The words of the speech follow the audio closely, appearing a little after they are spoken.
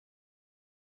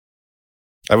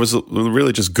I was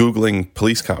really just Googling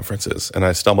police conferences, and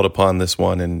I stumbled upon this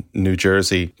one in New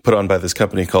Jersey, put on by this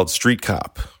company called Street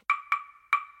Cop.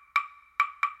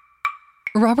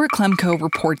 Robert Klemko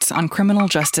reports on criminal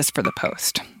justice for The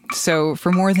Post. So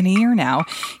for more than a year now,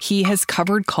 he has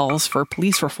covered calls for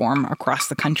police reform across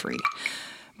the country.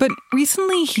 But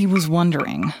recently he was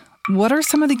wondering, what are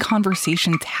some of the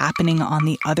conversations happening on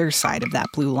the other side of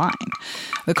that blue line?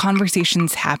 The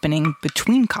conversations happening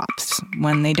between cops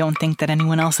when they don't think that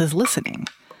anyone else is listening?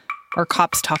 Are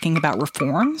cops talking about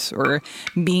reforms or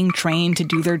being trained to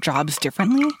do their jobs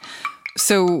differently?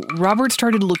 So Robert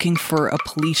started looking for a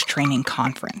police training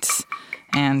conference,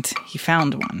 and he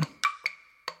found one.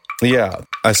 Yeah,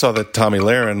 I saw that Tomi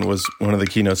Lahren was one of the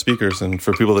keynote speakers, and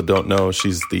for people that don't know,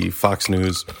 she's the Fox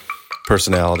News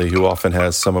personality who often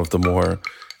has some of the more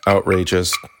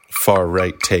outrageous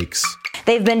far-right takes.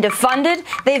 They've been defunded,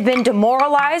 they've been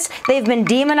demoralized, they've been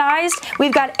demonized.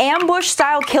 We've got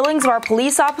ambush-style killings of our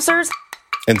police officers.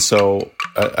 And so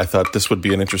I thought this would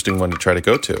be an interesting one to try to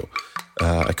go to.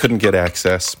 I couldn't get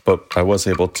access, but I was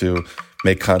able to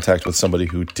make contact with somebody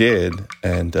who did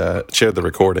and shared the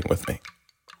recording with me.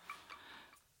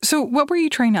 So what were you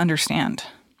trying to understand?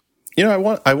 You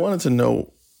know, I wanted to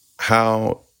know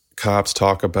how cops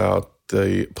talk about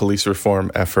the police reform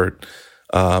effort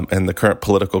and the current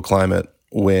political climate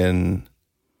when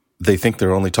they think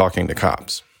they're only talking to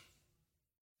cops.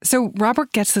 So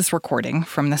Robert gets this recording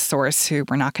from the source who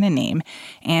we're not going to name,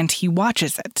 and he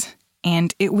watches it.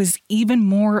 And it was even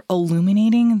more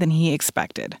illuminating than he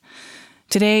expected.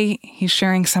 Today, he's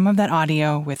sharing some of that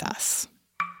audio with us.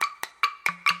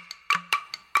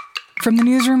 From the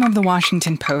newsroom of The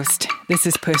Washington Post, this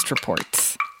is Post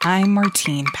Reports. I'm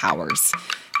Martine Powers.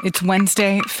 It's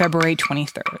Wednesday, February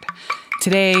 23rd.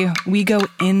 Today, we go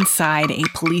inside a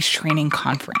police training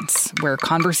conference where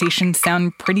conversations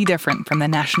sound pretty different from the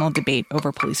national debate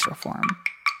over police reform.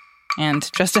 And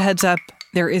just a heads up,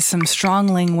 there is some strong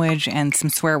language and some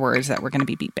swear words that we're going to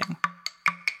be beeping.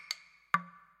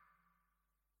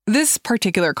 This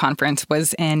particular conference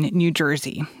was in New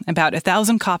Jersey. About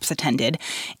 1,000 cops attended,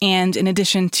 and in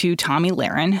addition to Tomi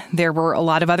Lahren, there were a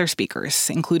lot of other speakers,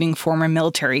 including former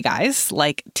military guys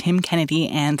like Tim Kennedy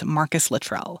and Marcus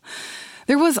Luttrell.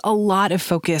 There was a lot of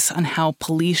focus on how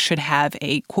police should have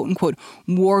a quote-unquote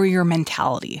warrior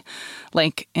mentality.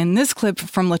 Like in this clip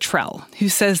from Luttrell, who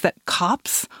says that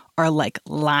cops are like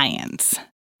lions.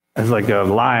 It's like a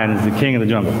lion is the king of the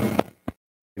jungle.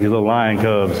 These little lion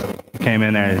cubs came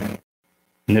in there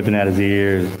nipping at his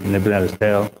ears, nipping at his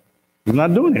tail. He's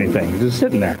not doing anything. He's just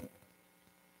sitting there.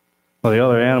 Well, the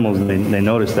other animals, they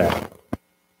noticed that.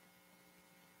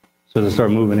 So they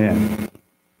start moving in.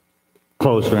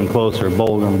 Closer and closer,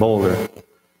 bolder and bolder.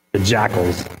 The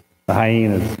jackals, the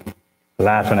hyenas,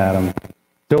 laughing at them.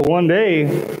 Till one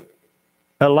day,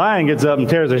 a lion gets up and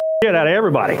tears the shit out of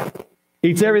everybody.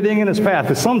 Eats everything in its path.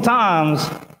 Because sometimes,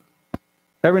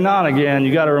 every now and again,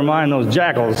 you got to remind those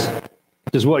jackals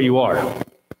just what you are.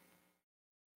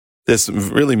 This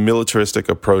really militaristic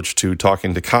approach to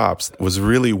talking to cops was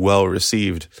really well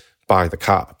received by the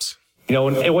cops. You know,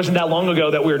 it wasn't that long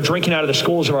ago that we were drinking out of the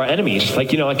skulls of our enemies.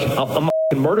 Like, you know, like I'm going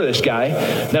to murder this guy,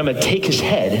 then I'm going to take his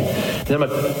head, then I'm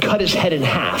going to cut his head in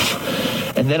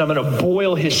half, and then I'm going to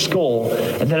boil his skull,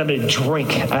 and then I'm going to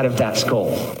drink out of that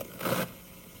skull.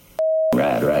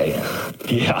 Rad, right?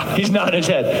 Yeah, he's nodding his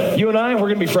head. You and I, we're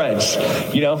going to be friends,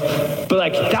 you know? But,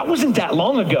 like, that wasn't that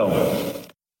long ago.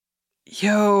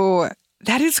 Yo,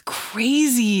 that is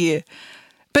crazy.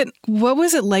 But what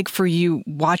was it like for you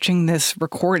watching this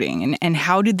recording, and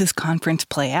how did this conference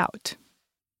play out?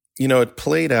 You know, it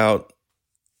played out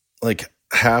like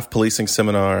half policing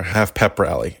seminar, half pep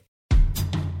rally.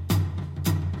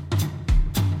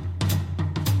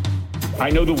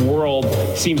 I know the world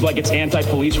seems like it's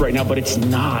anti-police right now, but it's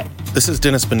not. This is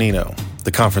Dennis Bonino,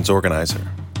 the conference organizer.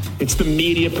 It's the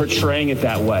media portraying it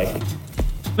that way.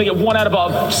 I get 1 out of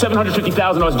about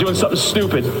 750,000 I was doing something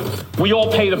stupid. We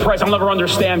all pay the price. I'll never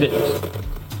understand it.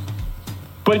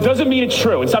 But it doesn't mean it's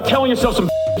true. And stop telling yourself some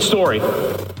story.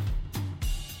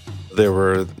 There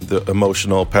were the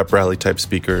emotional pep rally type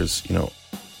speakers, you know,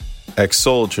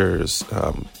 ex-soldiers,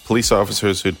 police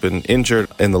officers who'd been injured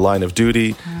in the line of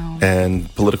duty,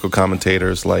 and political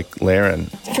commentators like Lahren.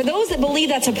 For those that believe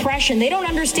that's oppression, they don't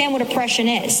understand what oppression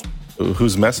is.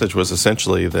 Whose message was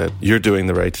essentially that you're doing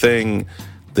the right thing,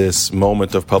 this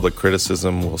moment of public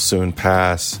criticism will soon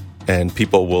pass, and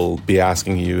people will be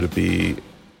asking you to be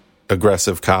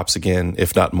aggressive cops again,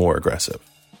 if not more aggressive.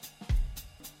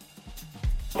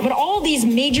 But all these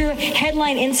major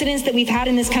headline incidents that we've had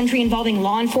in this country involving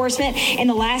law enforcement in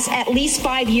the last at least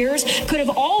 5 years could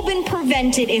have all been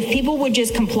prevented if people would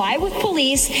just comply with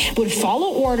police, would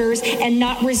follow orders, and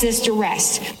not resist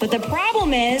arrest. But the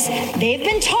problem is they've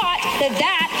been taught that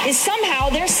that is somehow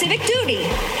their civic duty.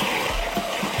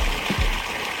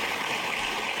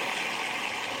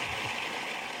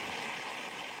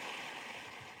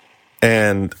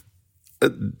 And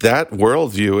that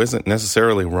worldview isn't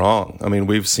necessarily wrong. I mean,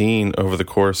 we've seen over the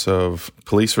course of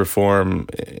police reform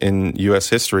in U.S.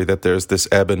 history that there's this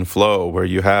ebb and flow where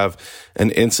you have an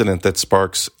incident that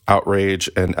sparks outrage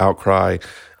and outcry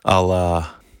a la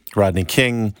Rodney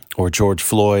King or George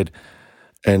Floyd.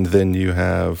 And then you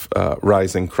have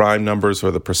rising crime numbers or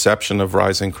the perception of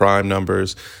rising crime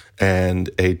numbers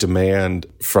and a demand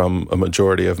from a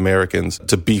majority of Americans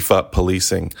to beef up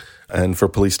policing and for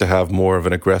police to have more of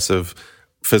an aggressive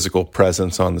physical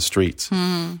presence on the streets.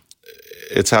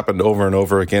 It's happened over and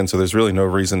over again, so there's really no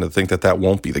reason to think that that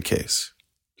won't be the case.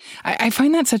 I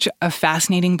find that such a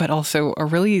fascinating but also a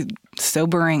really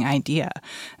sobering idea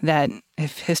that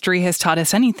if history has taught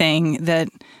us anything, that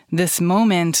this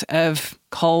moment of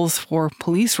calls for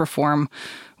police reform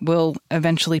will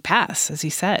eventually pass, as he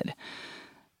said.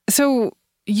 So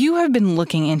you have been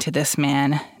looking into this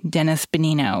man, Dennis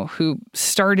Benigno, who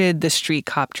started the Street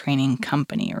Cop Training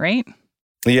Company, right?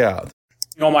 Yeah.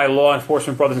 All my law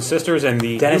enforcement brothers and sisters, and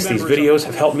Dennis, these videos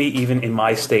have helped me even in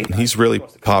my state. He's really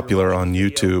popular on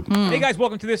YouTube. Hey guys,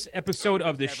 welcome to this episode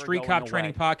of the Street Cop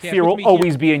Training Podcast. Fear will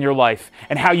always be in your life,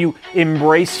 and how you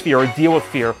embrace fear or deal with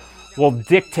fear will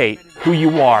dictate who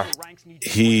you are.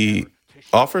 He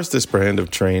offers this brand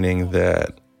of training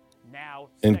that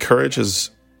encourages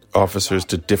officers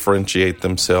to differentiate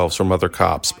themselves from other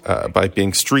cops by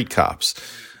being street cops.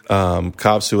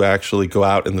 Cops who actually go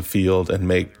out in the field and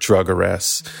make drug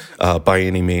arrests by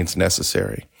any means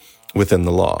necessary within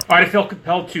the law. All right, I feel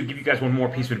compelled to give you guys one more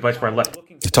piece of advice before I left.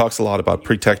 He talks a lot about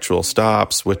pretextual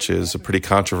stops, which is a pretty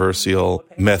controversial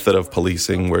method of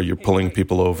policing where you're pulling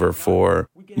people over for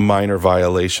minor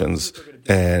violations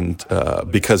and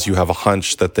because you have a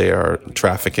hunch that they are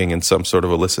trafficking in some sort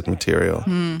of illicit material.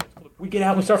 We get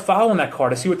out and we start following that car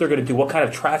to see what they're going to do, what kind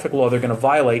of traffic law they're going to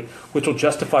violate, which will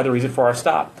justify the reason for our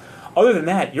stop. Other than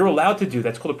that, you're allowed to do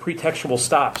that's called a pretextual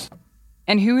stops.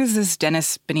 And who is this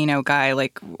Dennis Benigno guy?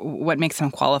 Like, what makes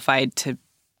him qualified to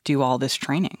do all this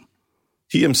training?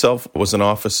 He himself was an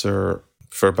officer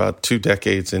for about 2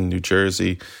 decades in New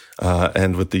Jersey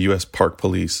and with the U.S. Park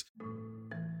Police.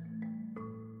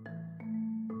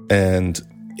 And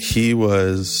he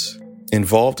was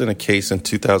involved in a case in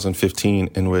 2015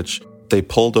 in which they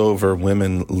pulled over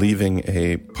women leaving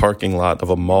a parking lot of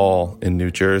a mall in New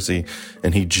Jersey,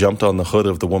 and he jumped on the hood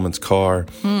of the woman's car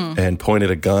and pointed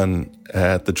a gun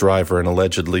at the driver and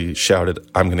allegedly shouted,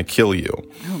 "I'm going to kill you."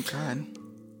 Oh, God.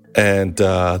 And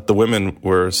the women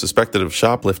were suspected of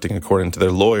shoplifting, according to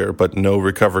their lawyer, but no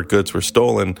recovered goods were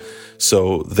stolen,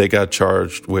 so they got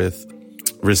charged with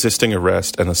resisting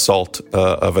arrest and assault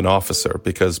of an officer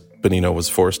because Benigno was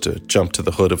forced to jump to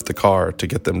the hood of the car to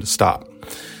get them to stop.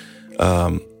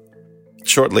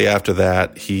 Shortly after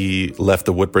that, he left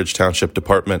the Woodbridge Township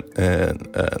Department and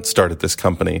started this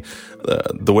company.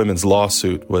 The women's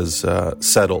lawsuit was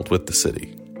settled with the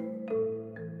city.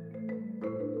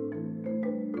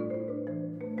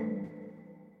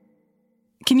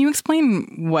 Can you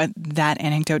explain what that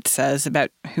anecdote says about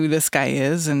who this guy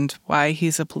is and why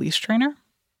he's a police trainer?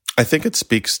 I think it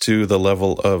speaks to the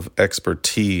level of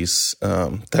expertise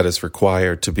that is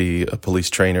required to be a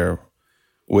police trainer,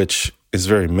 which is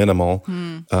very minimal.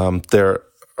 There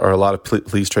are a lot of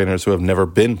police trainers who have never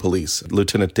been police.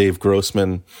 Lieutenant Dave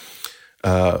Grossman,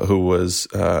 who was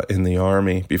in the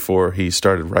Army before he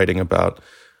started writing about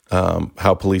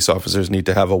how police officers need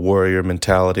to have a warrior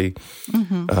mentality.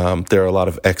 There are a lot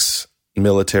of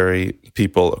ex-military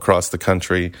people across the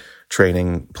country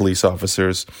training police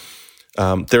officers.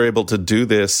 They're able to do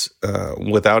this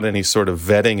without any sort of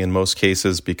vetting in most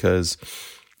cases because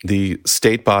the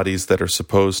state bodies that are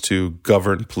supposed to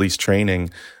govern police training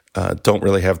don't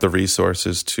really have the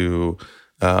resources to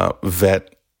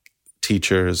vet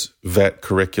teachers, vet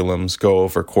curriculums, go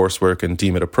over coursework and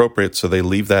deem it appropriate. So they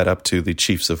leave that up to the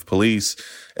chiefs of police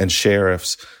and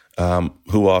sheriffs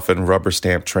who often rubber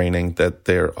stamp training that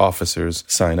their officers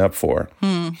sign up for.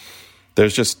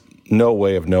 There's just no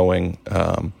way of knowing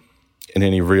in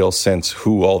any real sense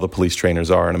who all the police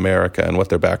trainers are in America and what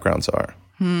their backgrounds are.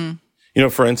 You know,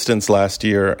 for instance, last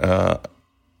year,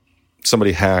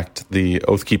 somebody hacked the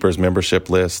Oath Keepers membership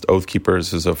list. Oath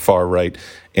Keepers is a far-right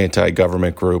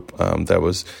anti-government group that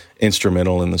was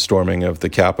instrumental in the storming of the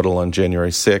Capitol on January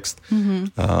 6th,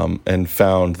 and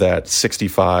found that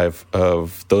 65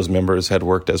 of those members had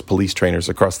worked as police trainers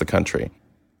across the country.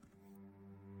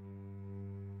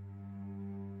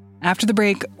 After the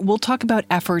break, we'll talk about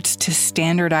efforts to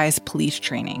standardize police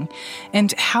training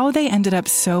and how they ended up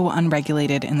so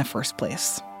unregulated in the first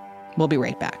place. We'll be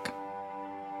right back.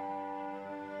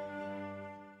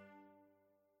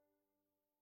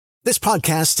 This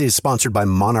podcast is sponsored by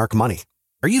Monarch Money.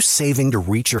 Are you saving to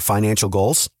reach your financial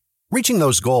goals? Reaching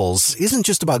those goals isn't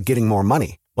just about getting more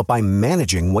money, but by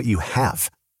managing what you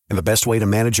have. And the best way to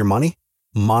manage your money?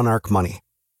 Monarch Money.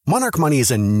 Monarch Money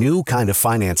is a new kind of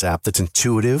finance app that's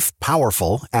intuitive,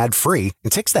 powerful, ad-free,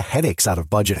 and takes the headaches out of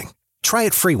budgeting. Try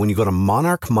it free when you go to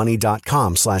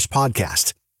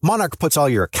monarchmoney.com/podcast. Monarch puts all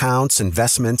your accounts,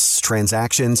 investments,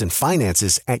 transactions, and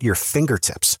finances at your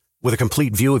fingertips. With a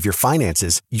complete view of your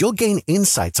finances, you'll gain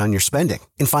insights on your spending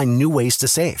and find new ways to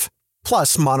save.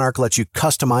 Plus, Monarch lets you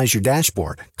customize your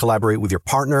dashboard, collaborate with your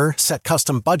partner, set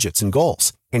custom budgets and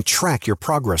goals, and track your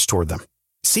progress toward them.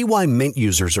 See why Mint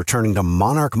users are turning to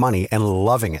Monarch Money and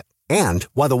loving it, and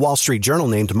why the Wall Street Journal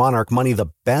named Monarch Money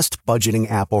the best budgeting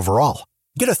app overall.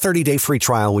 Get a 30-day free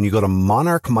trial when you go to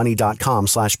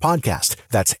monarchmoney.com/podcast.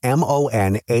 That's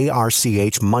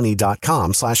MONARCH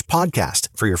money.com/podcast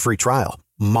for your free trial.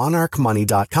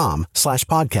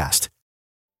 monarchmoney.com/podcast.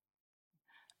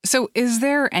 So is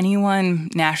there anyone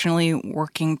nationally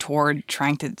working toward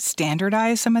trying to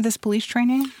standardize some of this police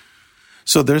training?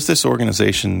 So there's this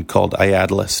organization called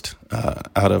IADLIST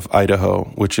out of Idaho,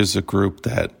 which is a group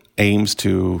that aims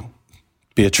to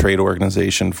be a trade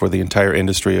organization for the entire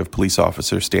industry of police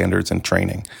officer standards and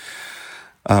training.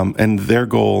 And their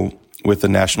goal with the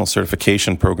national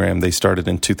certification program they started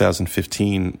in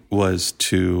 2015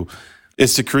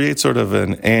 is to create sort of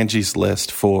an Angie's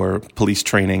List for police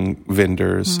training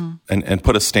vendors and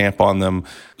put a stamp on them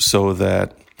so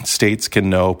that states can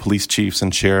know, police chiefs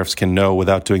and sheriffs can know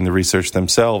without doing the research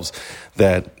themselves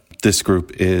that this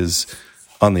group is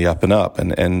on the up and up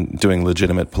and doing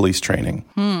legitimate police training.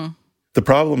 The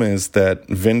problem is that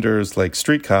vendors like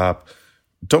Street Cop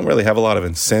don't really have a lot of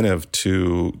incentive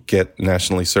to get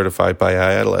nationally certified by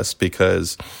IADLIST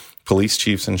because police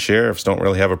chiefs and sheriffs don't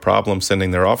really have a problem sending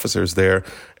their officers there,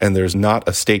 and there's not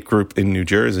a state group in New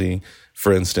Jersey,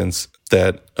 for instance,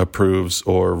 that approves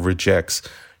or rejects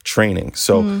training.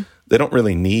 So they don't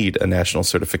really need a national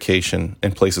certification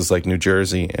in places like New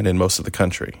Jersey and in most of the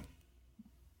country.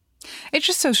 It's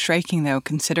just so striking, though,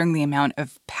 considering the amount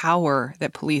of power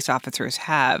that police officers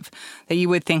have, that you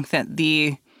would think that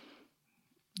the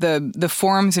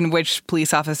forms in which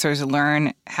police officers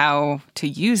learn how to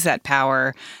use that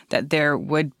power, that there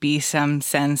would be some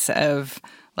sense of,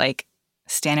 like,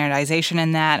 standardization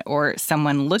in that, or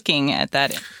someone looking at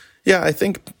that. Yeah, I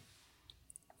think,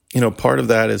 part of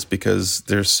that is because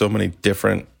there's so many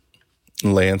different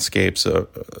landscapes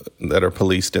that are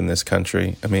policed in this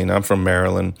country. I mean, I'm from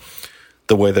Maryland.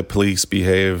 The way that police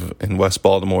behave in West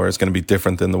Baltimore is going to be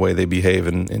different than the way they behave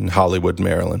in Hollywood,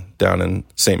 Maryland, down in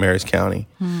St. Mary's County.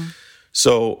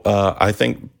 So I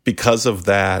think because of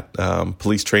that,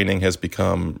 police training has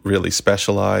become really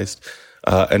specialized.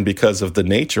 And because of the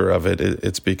nature of it,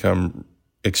 it's become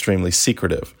extremely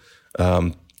secretive.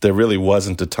 There really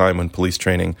wasn't a time when police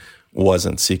training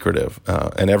wasn't secretive.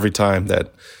 And every time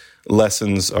that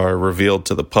lessons are revealed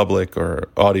to the public, or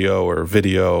audio or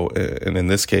video, and in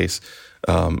this case,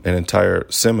 an entire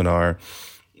seminar,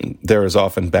 there is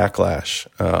often backlash.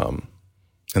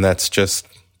 And that's just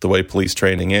the way police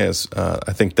training is.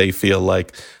 I think they feel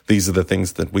like these are the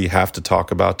things that we have to talk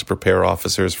about to prepare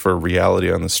officers for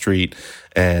reality on the street,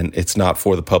 and it's not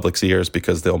for the public's ears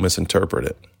because they'll misinterpret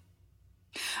it.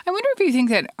 I wonder if you think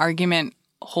that argument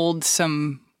holds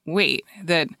some weight,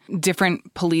 that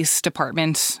different police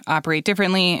departments operate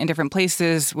differently in different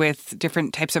places with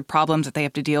different types of problems that they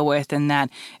have to deal with, and that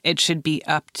it should be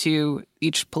up to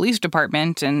each police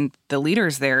department and the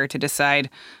leaders there to decide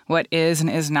what is and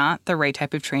is not the right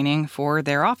type of training for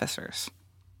their officers.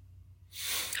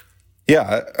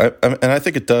 Yeah, and I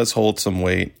think it does hold some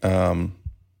weight.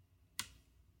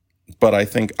 But I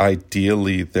think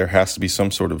ideally there has to be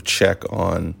some sort of check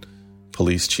on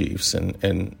police chiefs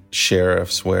and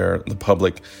sheriffs where the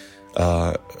public,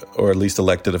 or at least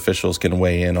elected officials, can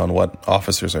weigh in on what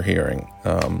officers are hearing.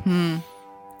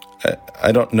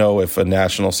 I don't know if a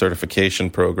national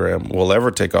certification program will ever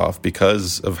take off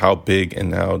because of how big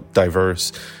and how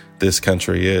diverse this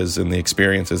country is and the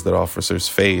experiences that officers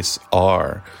face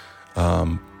are.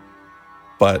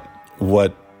 But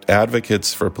what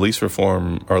advocates for police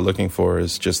reform are looking for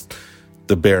is just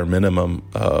the bare minimum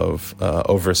of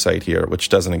oversight here, which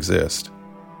doesn't exist.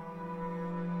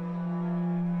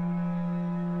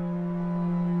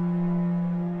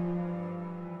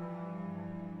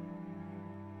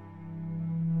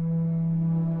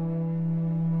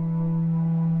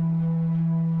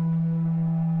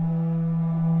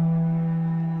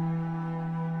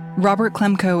 Robert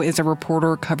Klemko is a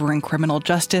reporter covering criminal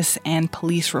justice and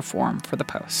police reform for The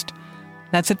Post.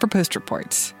 That's it for Post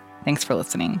Reports. Thanks for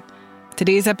listening.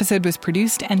 Today's episode was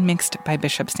produced and mixed by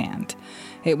Bishop Sand.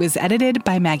 It was edited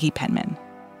by Maggie Penman.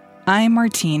 I'm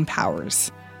Martine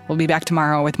Powers. We'll be back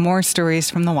tomorrow with more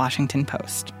stories from The Washington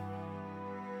Post.